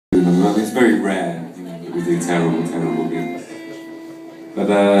it's very rare, you know, that we do terrible, terrible gigs. But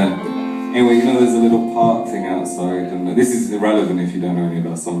anyway, you know, there's a little park thing outside, and this is irrelevant if you don't know any of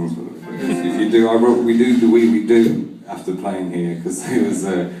our songs, but if you do, we do the We Do after playing here, because it was,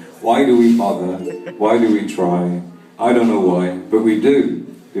 why do we bother? Why do we try? I don't know why, but we do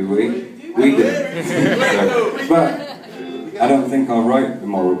we? We do. So, but I don't think I'll write the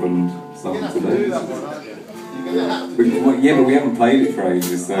moribund song today. Yeah, but we haven't played it for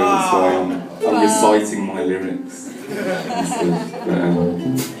ages, so that's why I'm reciting my lyrics.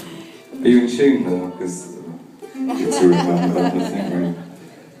 Are you in tune though? Because it's a remember the thing, right?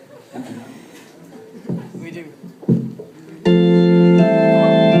 We do.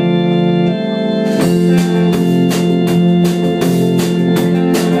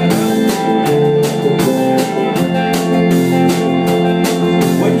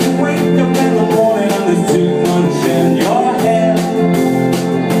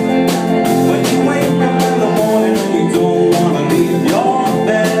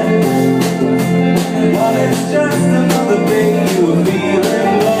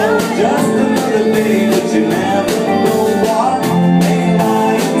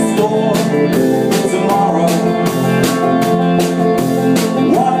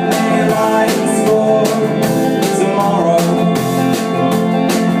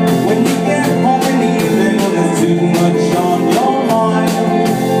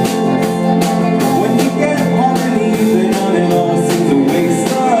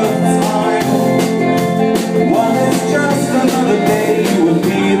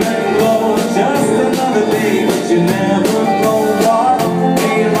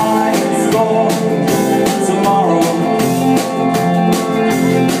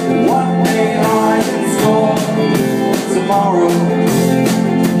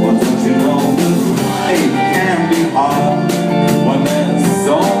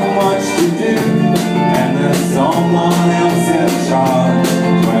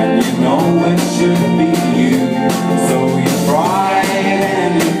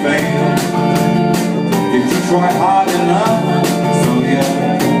 Try hard enough, so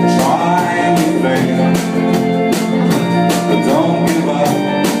yeah, try and you fail, but don't give up,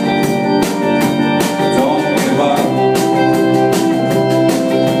 don't give up.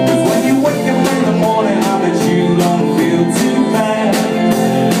 'Cause when you wake up in the morning, I bet you don't feel too bad.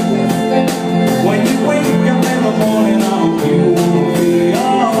 When you wake up in the morning, I hope you won't be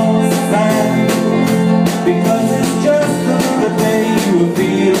all sad, because it's just another day you were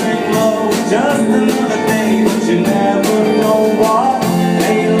feeling low, just another day. But you never know what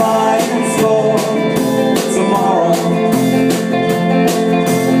may lie in store tomorrow.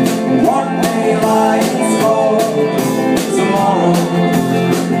 What may lie in store tomorrow.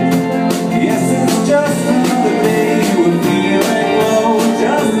 Yes, it's just another day you were feeling low,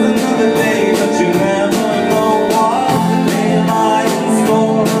 just another day, but you never know what may lie in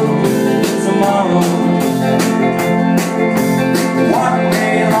store tomorrow. What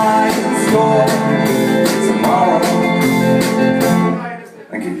may lie in store tomorrow.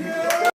 Thank you.